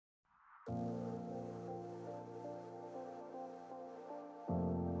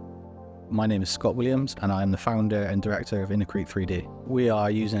My name is Scott Williams and I am the founder and director of Innocrete3D. We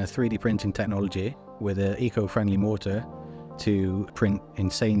are using a 3D printing technology with an eco-friendly mortar to print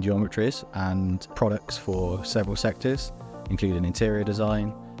insane geometries and products for several sectors, including interior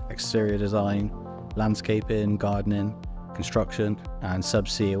design, exterior design, landscaping, gardening, construction and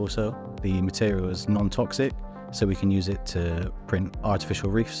subsea also. The material is non-toxic, so we can use it to print artificial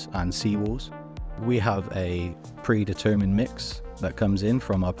reefs and seawalls. We have a predetermined mix that comes in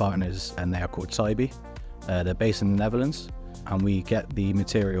from our partners, and they are called Cybe. They're based in the Netherlands, and we get the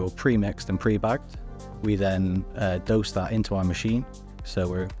material pre-mixed and pre-bagged. We then dose that into our machine, so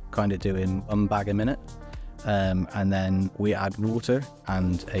we're kind of doing 1 bag a minute. And then we add water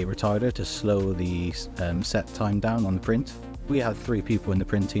and a retarder to slow the set time down on the print. We have 3 people in the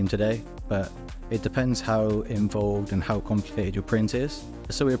print team today, but it depends how involved and how complicated your print is.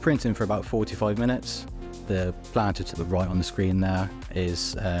 So we're printing for about 45 minutes. The planter to the right on the screen there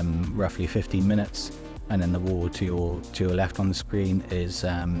is roughly 15 minutes, and then the wall to your left on the screen is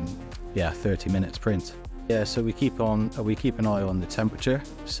 30 minutes print. Yeah, so we keep an eye on the temperature.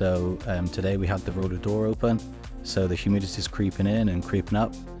 So today we had the roller door open, so the humidity is creeping in and creeping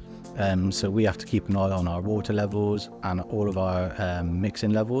up. So we have to keep an eye on our water levels and all of our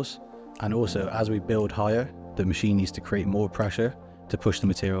mixing levels. And also, as we build higher, the machine needs to create more pressure to push the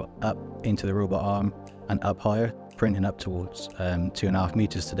material up into the robot arm and up higher, printing up towards 2.5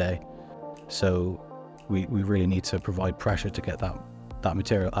 meters today. So we really need to provide pressure to get that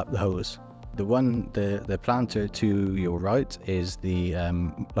material up the hose. The planter to your right is the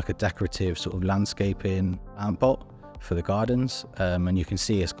like a decorative sort of landscaping plant pot for the gardens, and you can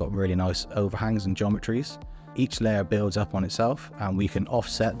see it's got really nice overhangs and geometries. Each layer builds up on itself, and we can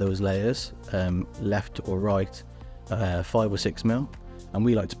offset those layers left or right 5 or 6 mil, and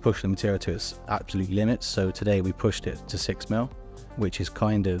we like to push the material to its absolute limits. So today we pushed it to 6 mil, which is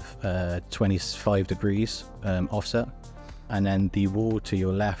kind of 25 degrees offset. And then the wall to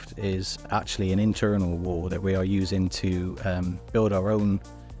your left is actually an internal wall that we are using to build our own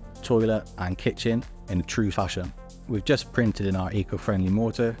toilet and kitchen in a true fashion. We've just printed in our eco-friendly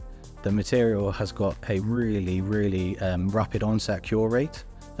mortar. The material has got a really rapid onset cure rate,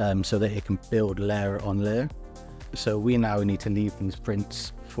 so that it can build layer on layer. So we now need to leave these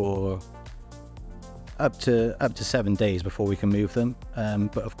prints for up to 7 days before we can move them.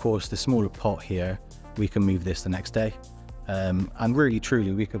 But of course, the smaller pot here, we can move this the next day. And really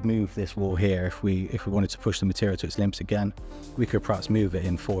truly, we could move this wall here if we wanted to push the material to its limits again. We could perhaps move it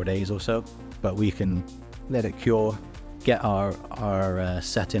in 4 days or so, but we can let it cure, get our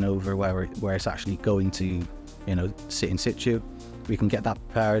setting over where it's actually going to, sit in situ. We can get that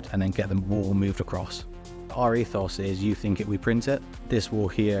prepared and then get the wall moved across. Our ethos is you think it, we print it. This wall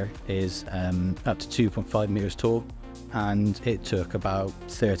here is up to 2.5 meters tall, and it took about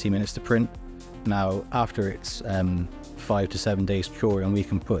 30 minutes to print. Now, after it's 5 to 7 days curing, we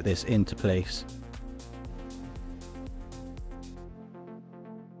can put this into place